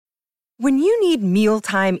When you need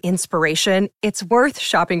mealtime inspiration, it's worth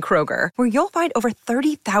shopping Kroger, where you'll find over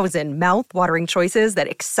 30,000 mouth-watering choices that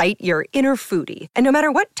excite your inner foodie. And no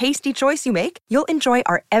matter what tasty choice you make, you'll enjoy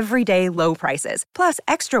our everyday low prices, plus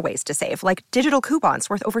extra ways to save, like digital coupons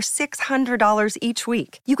worth over $600 each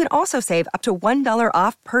week. You can also save up to $1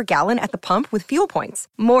 off per gallon at the pump with fuel points.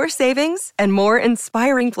 More savings and more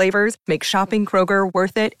inspiring flavors make shopping Kroger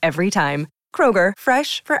worth it every time. Kroger,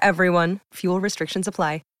 fresh for everyone. Fuel restrictions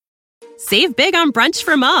apply. Save big on brunch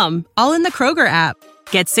for mom, all in the Kroger app.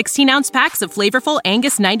 Get 16-ounce packs of flavorful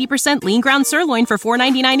Angus 90% lean ground sirloin for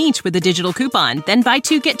 $4.99 each with a digital coupon. Then buy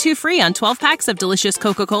 2, get 2 free on 12 packs of delicious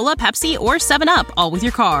Coca-Cola, Pepsi, or 7-Up, all with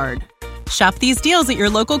your card. Shop these deals at your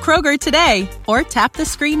local Kroger today, or tap the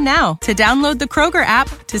screen now to download the Kroger app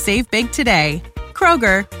to save big today.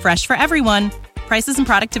 Kroger, fresh for everyone. Prices and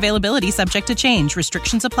product availability subject to change.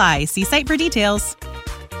 Restrictions apply. See site for details.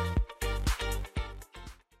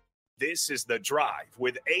 This is The Drive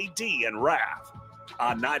with AD and Rav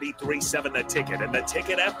on 93.7 The Ticket and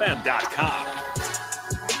theticketfm.com.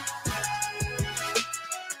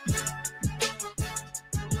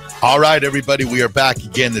 All right, everybody, we are back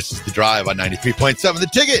again. This is The Drive on 93.7 The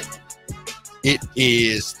Ticket. It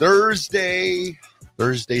is Thursday.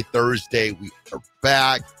 We are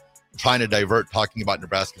back. Trying to divert talking about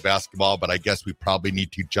Nebraska basketball, but I guess we probably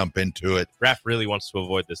need to jump into it. Raph really wants to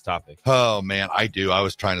avoid this topic. Oh, man, I do. I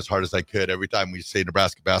was trying as hard as I could. Every time we say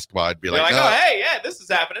Nebraska basketball, I'd be like, oh, hey, yeah, this is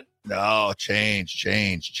happening. No, change.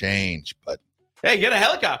 But hey, get a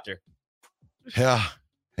helicopter. Yeah,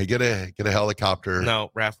 hey, get a helicopter. No,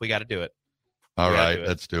 Raph, we got to do it. All right,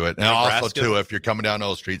 let's do it. And also, too, if you're coming down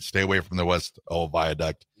O Street, stay away from the West O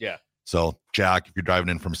Viaduct. Yeah. So, Jack, if you're driving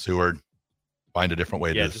in from Seward, find a different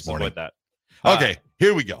way this morning. Avoid that. Okay,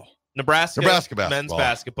 here we go. Nebraska basketball. Men's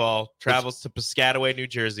basketball travels to Piscataway, New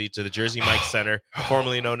Jersey, to the Jersey Mike Center,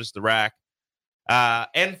 formerly known as the Rack,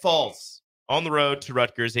 and falls on the road to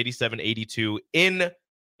Rutgers, 87-82 in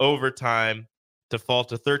overtime to fall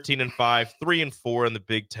to 13-5, 3-4 in the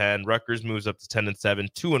Big Ten. Rutgers moves up to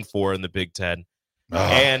 10-7, 2-4 in the Big Ten.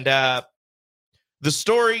 And the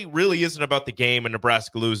story really isn't about the game and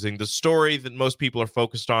Nebraska losing. The story that most people are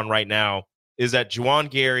focused on right now is that Juwan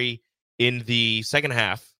Gary in the second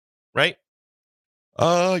half, right?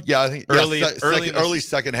 Yeah, I think early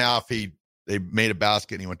second half, they made a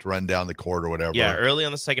basket and he went to run down the court or whatever. Yeah, early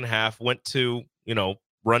on the second half, went to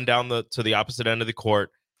run down to the opposite end of the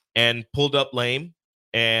court and pulled up lame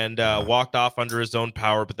and walked off under his own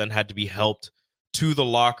power, but then had to be helped to the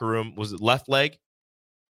locker room. Was it left leg?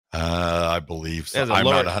 I believe so. I'm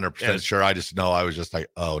not 100% sure. I just know I was just like,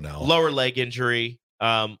 oh no. Lower leg injury.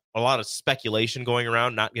 A lot of speculation going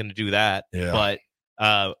around. Not going to do that. Yeah. But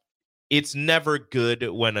it's never good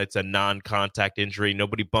when it's a non-contact injury.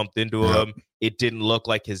 Nobody bumped into him. It didn't look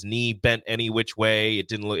like his knee bent any which way. It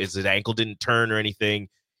didn't look his ankle didn't turn or anything.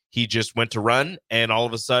 He just went to run and all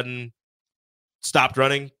of a sudden stopped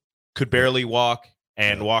running, could barely walk,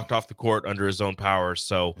 and walked off the court under his own power.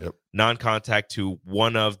 So non-contact to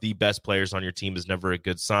one of the best players on your team is never a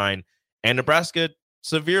good sign. And Nebraska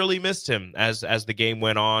severely missed him as the game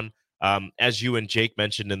went on. As you and Jake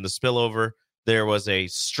mentioned in the spillover, there was a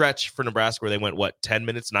stretch for Nebraska where they went, 9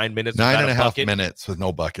 minutes? 9 minutes? 9.5 minutes with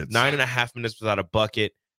no buckets. 9.5 minutes without a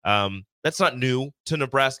bucket. That's not new to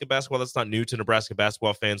Nebraska basketball. That's not new to Nebraska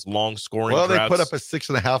basketball fans. Long scoring droughts. Well, they put up a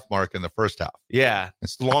 6.5 mark in the first half. Yeah.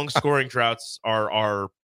 Long scoring droughts are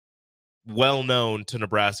well known to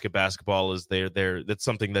Nebraska basketball. Is that's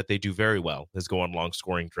something that they do very well, is go on long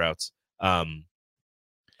scoring droughts.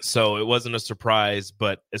 So it wasn't a surprise,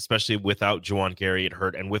 but especially without Juwan Gary, it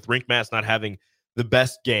hurt. And with Rink Mass not having the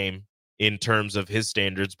best game in terms of his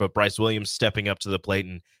standards, but Bryce Williams stepping up to the plate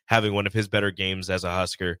and having one of his better games as a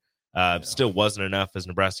Husker, still wasn't enough as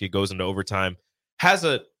Nebraska goes into overtime. Has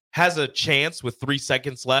a chance with 3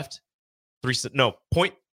 seconds left. 3 seconds They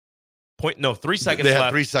left. 3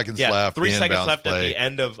 seconds left. 3 seconds left play. at the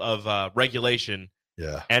end of regulation.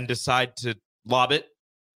 Yeah. And decide to lob it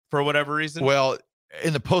for whatever reason. Well,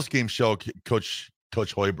 in the post-game show, Coach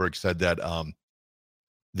Hoiberg said that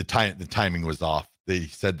the timing was off. They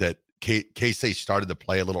said that K-State started the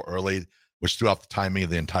play a little early, which threw off the timing of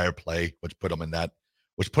the entire play, which put them in that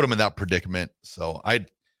predicament. So it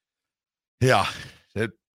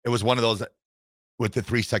was one of those with the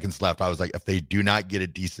 3 seconds left. I was like, if they do not get a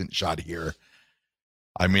decent shot here,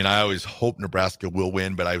 I mean, I always hope Nebraska will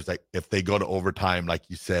win, but I was like, if they go to overtime, like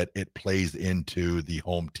you said, it plays into the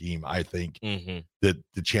home team. I think that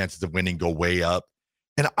the chances of winning go way up.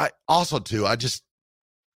 And I also too,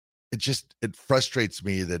 it frustrates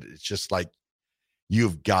me that it's just like,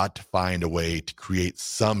 you've got to find a way to create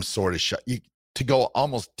some sort of shot. to go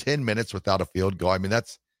almost 10 minutes without a field goal. I mean,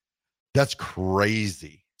 that's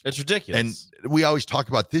crazy. It's ridiculous. And we always talk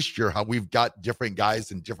about this year how we've got different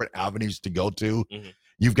guys and different avenues to go to. Mm-hmm.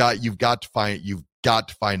 You've got to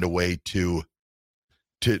find a way to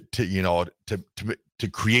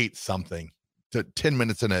create something. To 10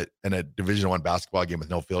 minutes in a Division I basketball game with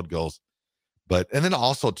no field goals. And then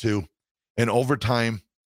also too, in overtime,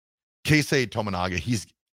 Keisei Tominaga,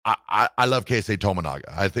 I love Keisei Tominaga.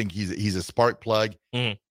 I think he's a spark plug.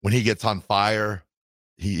 Mm-hmm. When he gets on fire,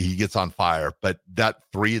 he gets on fire. But that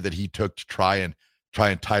 3 that he took to try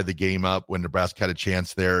and tie the game up when Nebraska had a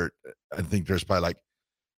chance there, I think there's probably like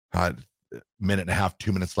a minute and a half,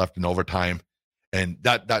 2 minutes left in overtime. And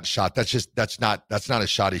that shot, that's not a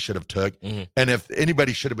shot he should have took. Mm-hmm. And if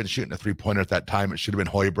anybody should have been shooting a 3-pointer at that time, it should have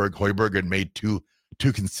been Hoiberg. Hoiberg had made two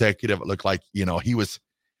consecutive. It looked like, he was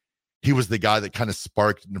the guy that kind of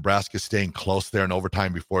sparked Nebraska staying close there in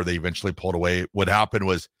overtime before they eventually pulled away. What happened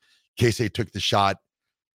was Keisei took the shot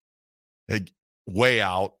way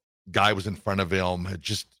out. Guy was in front of him.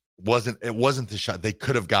 It wasn't the shot. They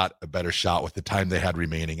could have got a better shot with the time they had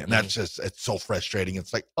remaining. And that's it's so frustrating.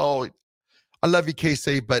 It's like, oh, I love you,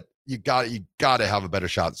 Keisei, but you got to have a better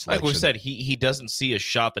shot selection. Like we said, he doesn't see a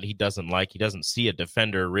shot that he doesn't like. He doesn't see a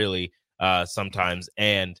defender really sometimes.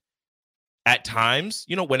 And at times,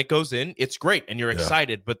 when it goes in, it's great and you're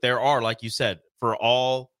excited. But there are, like you said, for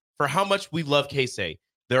how much we love Keisei,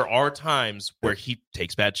 there are times where he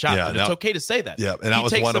takes bad shots. Yeah, and it's okay to say that. Yeah, and that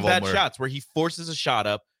was one of them. He takes some bad shots where he forces a shot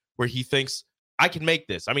up where he thinks, I can make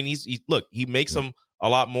this. I mean, he makes them a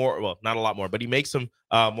lot more. Well, not a lot more, but he makes them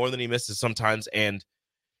more than he misses sometimes. And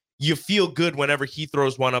you feel good whenever he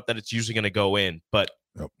throws one up that it's usually going to go in. But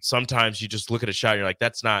sometimes you just look at a shot and you're like,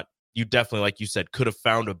 that's not. You definitely, like you said, could have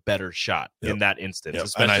found a better shot in that instance.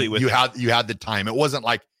 Especially with you had the time. It wasn't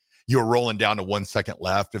like you were rolling down to 1 second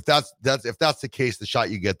left. If that's the case, the shot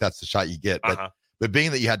you get, that's the shot you get. But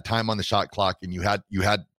being that you had time on the shot clock and you had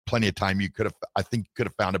plenty of time, you could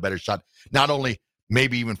have found a better shot. Not only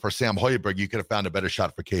maybe even for Sam Hoiberg, you could have found a better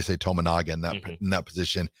shot for Keisei Tominaga in that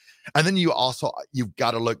position. And then you've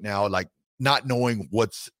got to look now, like not knowing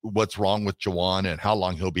what's wrong with Juwan and how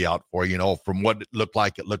long he'll be out for. From what it looked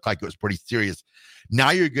like it was pretty serious.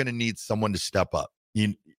 Now you're going to need someone to step up.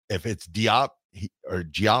 If it's Diop or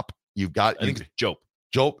Giop, I think it's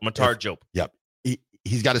Jope. Matar Jope. Yep.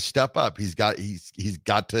 He's got to step up. He's got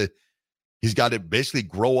to basically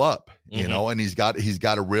grow up, and he's got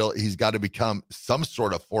to become some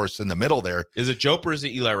sort of force in the middle there. Is it Jope or is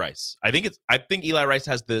it Eli Rice? I think Eli Rice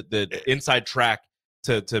has the inside track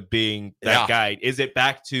to being that guy. Is it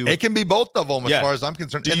back to? It can be both of them as far as I'm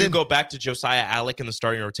concerned. Do you go back to Josiah Alec in the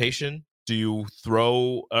starting rotation? Do you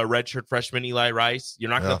throw a redshirt freshman Eli Rice? You're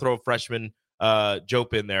not going to throw a freshman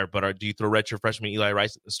Jope in there, but do you throw redshirt freshman Eli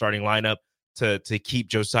Rice in the starting lineup to keep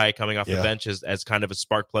Josiah coming off the bench as kind of a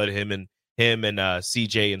spark plug to him and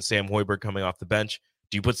CJ and Sam Hoiberg coming off the bench?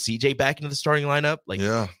 Do you put CJ back into the starting lineup?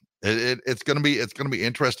 It's gonna be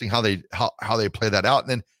interesting how they play that out. And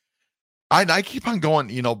then I keep on going.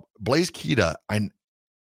 Blaze Keita.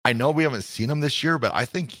 I know we haven't seen him this year, but I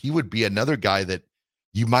think he would be another guy that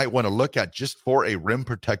you might want to look at just for a rim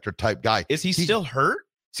protector type guy. Is he still hurt?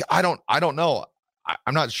 See, I don't know.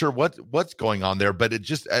 I'm not sure what's going on there, but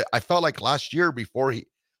I felt like last year before he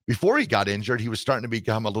got injured, he was starting to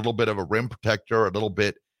become a little bit of a rim protector, a little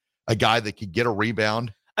bit a guy that could get a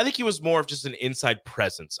rebound. I think he was more of just an inside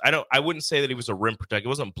presence. I wouldn't say that he was a rim protector. He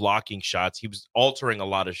wasn't blocking shots. He was altering a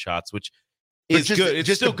lot of shots, which is good.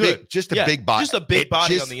 It's still good. Just a big body. Just a big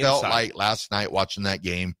body on the inside. It felt like last night watching that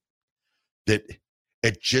game that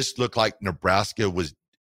it just looked like Nebraska was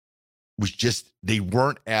just, they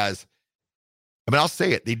weren't as, I'll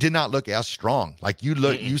say it. They did not look as strong. Like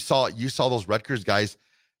you saw those Rutgers guys.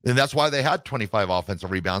 And that's why they had 25 offensive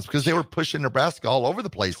rebounds, because they were pushing Nebraska all over the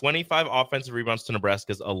place. 25 offensive rebounds to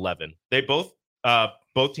Nebraska's 11. They both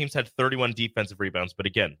teams had 31 defensive rebounds. But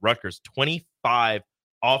again, Rutgers, 25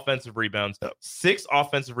 offensive rebounds, 6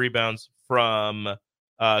 offensive rebounds from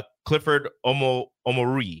Clifford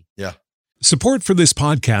Omorui. Yeah. Support for this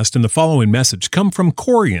podcast and the following message come from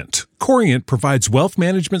Corient. Corient provides wealth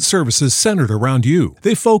management services centered around you.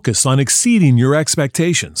 They focus on exceeding your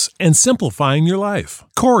expectations and simplifying your life.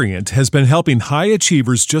 Corient has been helping high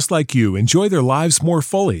achievers just like you enjoy their lives more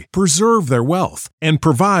fully, preserve their wealth, and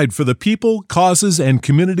provide for the people, causes, and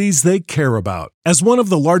communities they care about. As one of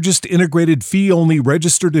the largest integrated fee-only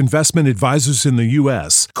registered investment advisors in the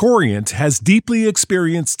U.S., Corient has deeply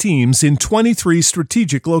experienced teams in 23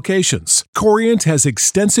 strategic locations. Corient has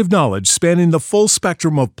extensive knowledge spanning the full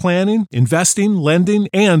spectrum of planning, investing, lending,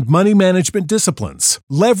 and money management disciplines.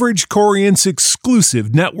 Leverage Corient's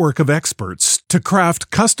exclusive network of experts to craft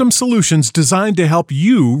custom solutions designed to help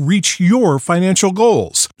you reach your financial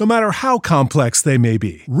goals, no matter how complex they may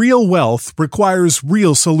be. Real wealth requires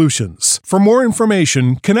real solutions. For more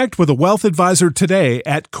information, connect with a wealth advisor today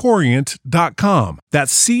at Corient.com.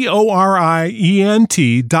 That's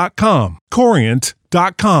Corient.com.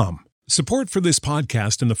 Corient.com. Support for this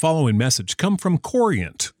podcast and the following message come from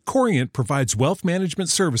Corient. Corient provides wealth management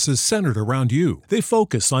services centered around you. They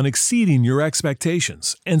focus on exceeding your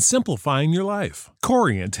expectations and simplifying your life.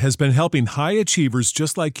 Corient has been helping high achievers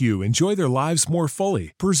just like you enjoy their lives more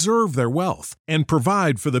fully, preserve their wealth, and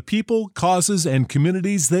provide for the people, causes, and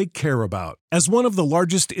communities they care about. As one of the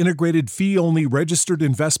largest integrated fee-only registered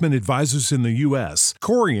investment advisors in the U.S.,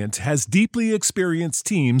 Corient has deeply experienced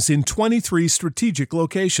teams in 23 strategic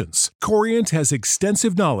locations. Corient has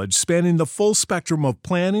extensive knowledge spanning the full spectrum of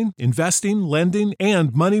planning, investing, lending,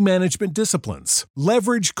 and money management disciplines.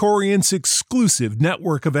 Leverage Corient's exclusive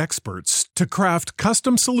network of experts to craft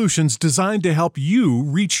custom solutions designed to help you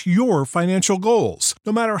reach your financial goals,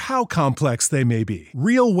 no matter how complex they may be.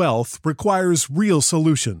 Real wealth requires real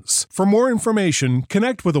solutions. For more information,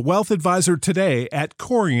 connect with a wealth advisor today at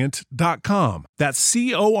Corient.com. That's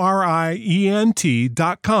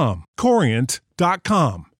Corient.com.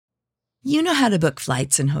 Corient.com. You know how to book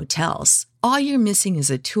flights and hotels. All you're missing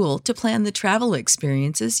is a tool to plan the travel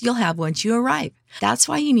experiences you'll have once you arrive. That's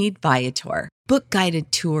why you need Viator. Book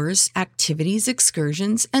guided tours, activities,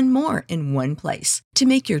 excursions, and more in one place to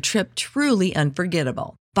make your trip truly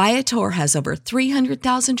unforgettable. Viator has over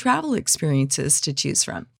 300,000 travel experiences to choose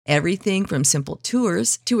from. Everything from simple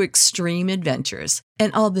tours to extreme adventures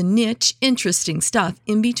and all the niche, interesting stuff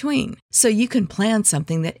in between. So you can plan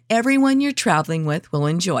something that everyone you're traveling with will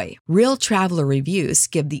enjoy. Real traveler reviews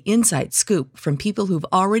give the inside scoop from people who've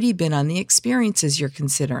already been on the experiences you're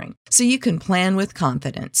considering. So you can plan with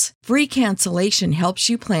confidence. Free cancellation helps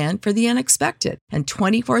you plan for the unexpected. And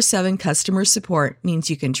 24/7 customer support means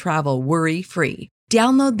you can travel worry-free.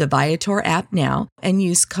 Download the Viator app now and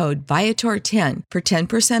use code Viator10 for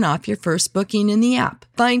 10% off your first booking in the app.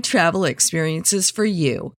 Find travel experiences for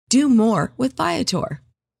you. Do more with Viator.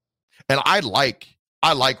 And I like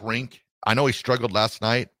Rink. I know he struggled last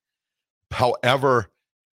night. However,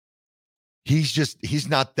 he's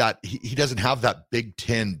not that, he doesn't have that Big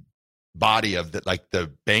Ten body of that, like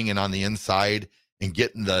the banging on the inside and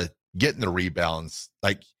getting the rebounds.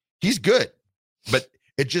 Like, he's good, but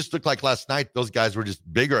it just looked like last night those guys were just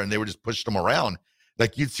bigger and they were just pushing him around.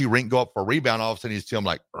 Like, you'd see Rink go up for a rebound, all of a sudden you'd see him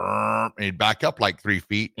like, and he'd back up like 3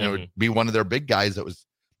 feet, and it would be one of their big guys that was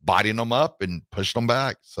bodying them up and pushing them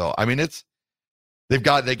back. So, I mean, they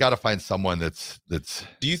got to find someone that's.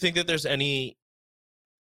 Do you think that there's any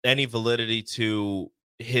validity to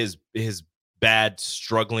his bad,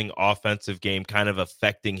 struggling offensive game kind of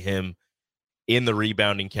affecting him in the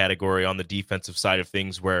rebounding category on the defensive side of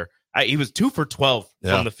things, where he was 2 for 12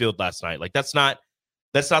 from the field last night? Like, that's not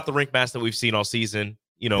the Rink Mass that we've seen all season.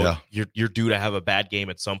 You know, you're due to have a bad game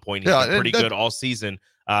at some point. He's been pretty good all season.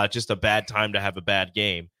 Just a bad time to have a bad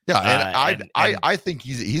game. Yeah, I think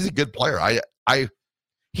he's a good player.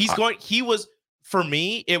 For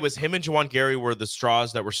me, it was him and Juwan Gary were the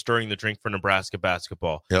straws that were stirring the drink for Nebraska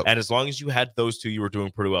basketball. Yep. And as long as you had those two, you were doing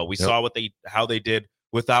pretty well. We saw how they did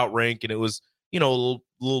without Rink, and it was, you know, a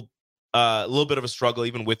little bit of a struggle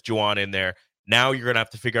even with Juwan in there. Now you're going to have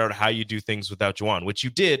to figure out how you do things without Juwan, which you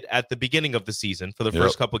did at the beginning of the season for the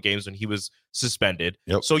first couple of games when he was suspended.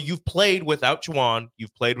 So you've played without Juwan,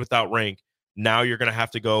 you've played without Rink. Now you're going to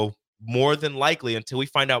have to go, more than likely, until we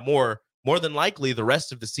find out more than likely the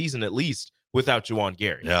rest of the season at least, without Juwan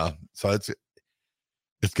Gary. Yeah. So it's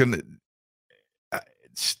going to, it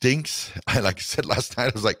stinks. Like I said last night,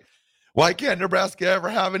 I was like, why can't Nebraska ever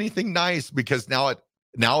have anything nice? Because now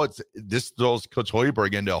this throws Coach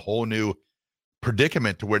Hoiberg into a whole new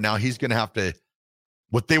predicament, to where now he's going to have to,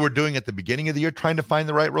 what they were doing at the beginning of the year, trying to find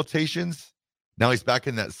the right rotations. Now he's back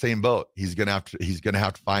in that same boat. He's going to have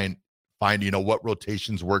to find, you know, what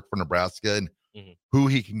rotations work for Nebraska and who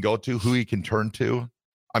he can go to, who he can turn to.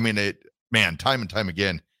 I mean, time and time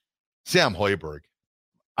again, Sam Hoiberg,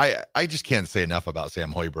 I just can't say enough about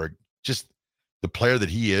Sam Hoiberg. Just the player that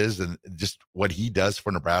he is and just what he does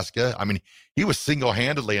for Nebraska. I mean, he was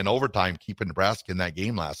single-handedly in overtime keeping Nebraska in that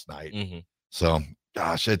game last night. So,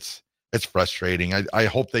 gosh, it's frustrating. I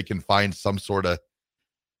hope they can find some sort of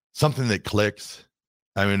something that clicks.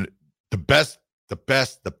 I mean, the best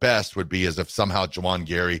the best would be is if somehow Juwan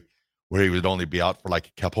Gary, where he would only be out for like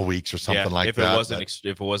a couple weeks or something like that. If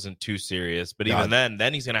it wasn't too serious, but even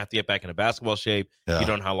then he's going to have to get back into basketball shape. You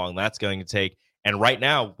don't know how long that's going to take. And right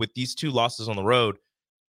now, with these 2 losses on the road,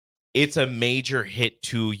 it's a major hit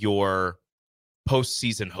to your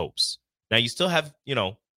postseason hopes. Now you still have,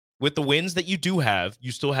 with the wins that you do have,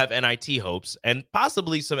 you still have NIT hopes and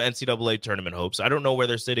possibly some NCAA tournament hopes. I don't know where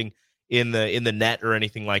they're sitting in the net or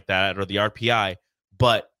anything like that, or the RPI,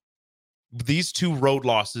 but these 2 road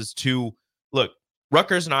losses look,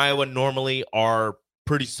 Rutgers and Iowa normally are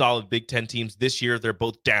pretty solid Big Ten teams. This year, they're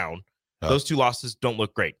both down. Those 2 losses don't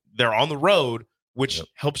look great. They're on the road, which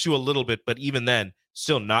helps you a little bit, but even then,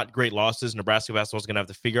 still not great losses. Nebraska basketball is going to have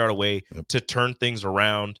to figure out a way to turn things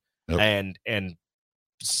around and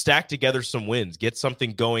stack together some wins, get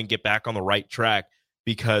something going, get back on the right track.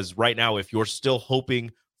 Because right now, if you're still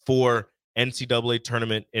hoping for NCAA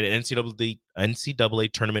tournament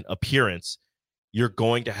appearance, you're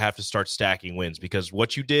going to have to start stacking wins, because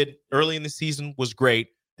what you did early in the season was great,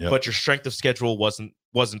 but your strength of schedule wasn't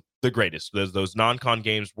the greatest. Those non-con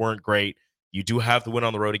games weren't great. You do have the win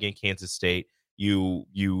on the road against Kansas State. You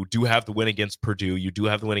do have the win against Purdue. You do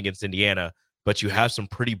have the win against Indiana, but you have some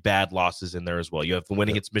pretty bad losses in there as well. You have the win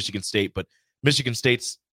against Michigan State, but Michigan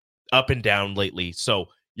State's up and down lately. So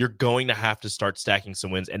you're going to have to start stacking some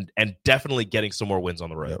wins and definitely getting some more wins on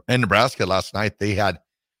the road. And Nebraska last night, they had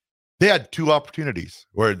 2 opportunities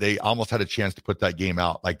where they almost had a chance to put that game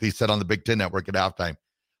out. Like they said on the Big Ten Network at halftime,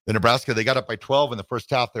 the Nebraska, they got up by 12 in the first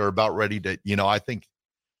half. They were about ready to, I think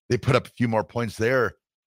they put up a few more points there.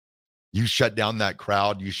 You shut down that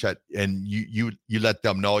crowd. You let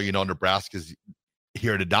them know, Nebraska's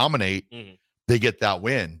here to dominate. Mm-hmm. They get that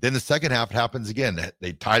win. Then the second half happens again.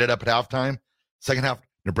 They tied it up at halftime. Second half,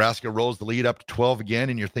 Nebraska rolls the lead up to 12 again,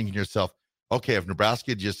 and you're thinking to yourself, okay, if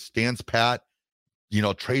Nebraska just stands pat,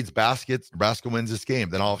 trades baskets, Nebraska wins this game.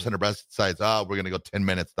 Then all of a sudden Nebraska decides, we're going to go 10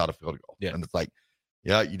 minutes without a field goal. Yeah. And it's like,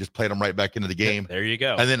 you just played them right back into the game. There you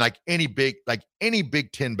go. And then like any Big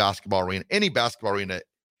Ten basketball arena, any basketball arena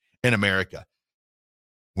in America,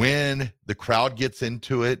 when the crowd gets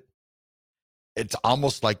into it, it's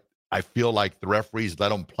almost like I feel like the referees let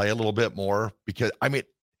them play a little bit more, because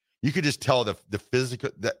you could just tell the physical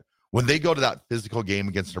that when they go to that physical game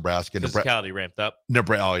against Nebraska, physicality ramped up.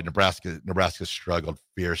 Nebraska struggled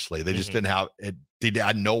fiercely. They just didn't have it. They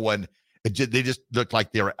had no one. They just looked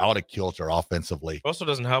like they were out of kilter offensively. It also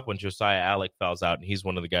doesn't help when Josiah Alec fouls out, and he's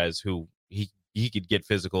one of the guys who he could get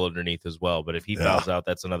physical underneath as well. But if he fouls out,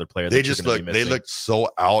 that's another player. They looked so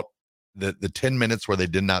out. The 10 minutes where they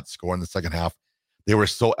did not score in the second half, they were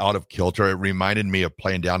so out of kilter. It reminded me of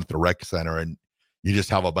playing down at the rec center, and you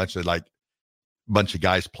just have a bunch of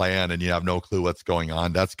guys playing, and you have no clue what's going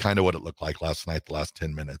on. That's kind of what it looked like last night. The last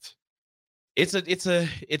 10 minutes. It's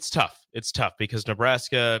tough. It's tough because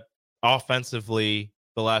Nebraska offensively,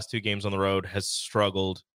 the last 2 games on the road, has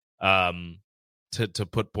struggled to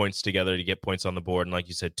put points together, to get points on the board. And like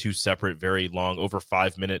you said, 2 separate, very long, over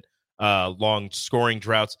 5-minute long scoring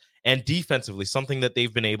droughts. And defensively, something that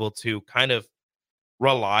they've been able to kind of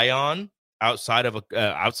rely on outside of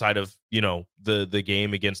the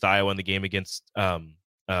game against Iowa and the game against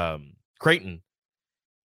Creighton.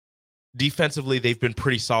 Defensively, they've been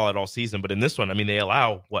pretty solid all season, but in this one, they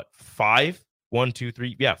allow 5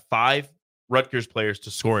 Rutgers players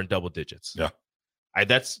to score in double digits. Yeah.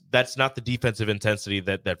 That's not the defensive intensity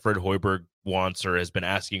that Fred Hoiberg wants or has been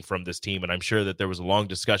asking from this team. And I'm sure that there was a long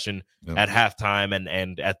discussion at halftime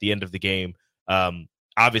and at the end of the game,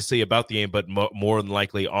 obviously about the game, but more than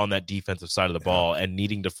likely on that defensive side of the ball and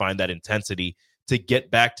needing to find that intensity to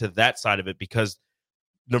get back to that side of it, because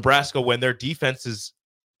Nebraska, when their defense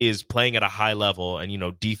is playing at a high level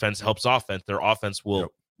and, defense helps offense, their offense will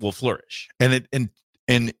flourish.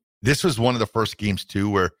 And this was one of the first games too,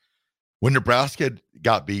 where when Nebraska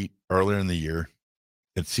got beat earlier in the year,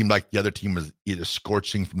 it seemed like the other team was either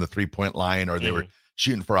scorching from the 3-point line or they were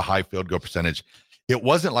shooting for a high field goal percentage. It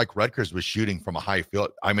wasn't like Rutgers was shooting from a high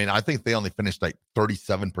field. I think they only finished like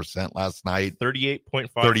 37% last night.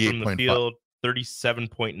 38.5 from the field,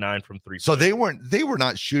 37.9 from 3. So they were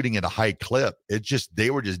not shooting at a high clip.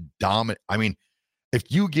 They were just dominant.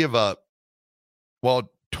 If you give up,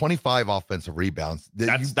 25 offensive rebounds,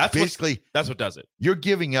 that's what does it. You're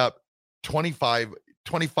giving up 25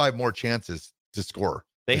 more chances to score.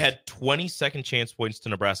 They had 20 second chance points to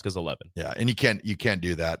Nebraska's 11. Yeah, and you can't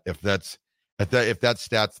do that if that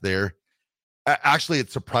stat's there. Actually,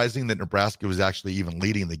 it's surprising that Nebraska was actually even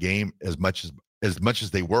leading the game as much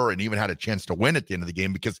as they were, and even had a chance to win at the end of the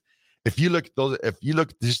game, because if you look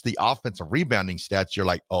just the offensive rebounding stats, you're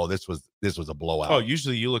like, oh, this was a blowout. Oh,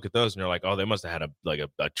 usually you look at those and you're like, oh, they must have had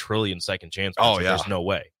a trillion second chance. Oh, yeah. There's no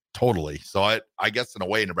way. Totally. So I guess in a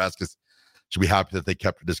way, Nebraska should be happy that they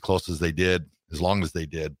kept it as close as they did, as long as they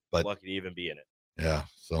did. But lucky to even be in it. Yeah.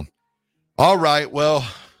 So, all right. Well,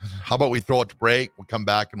 how about we throw it to break? We'll come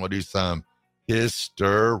back and we'll do some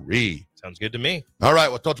history. Sounds good to me. All right.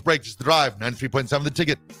 We'll throw it to break. Just the drive. 93.7 The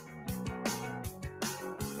Ticket.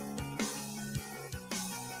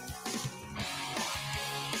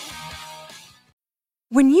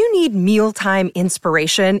 When you need mealtime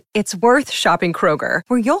inspiration, it's worth shopping Kroger,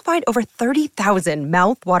 where you'll find over 30,000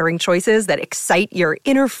 mouth-watering choices that excite your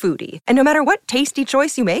inner foodie. And no matter what tasty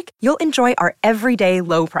choice you make, you'll enjoy our everyday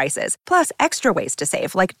low prices, plus extra ways to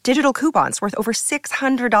save, like digital coupons worth over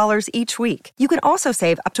 $600 each week. You can also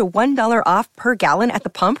save up to $1 off per gallon at the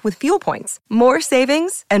pump with fuel points. More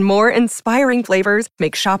savings and more inspiring flavors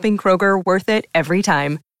make shopping Kroger worth it every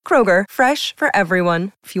time. Kroger, fresh for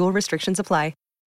everyone. Fuel restrictions apply.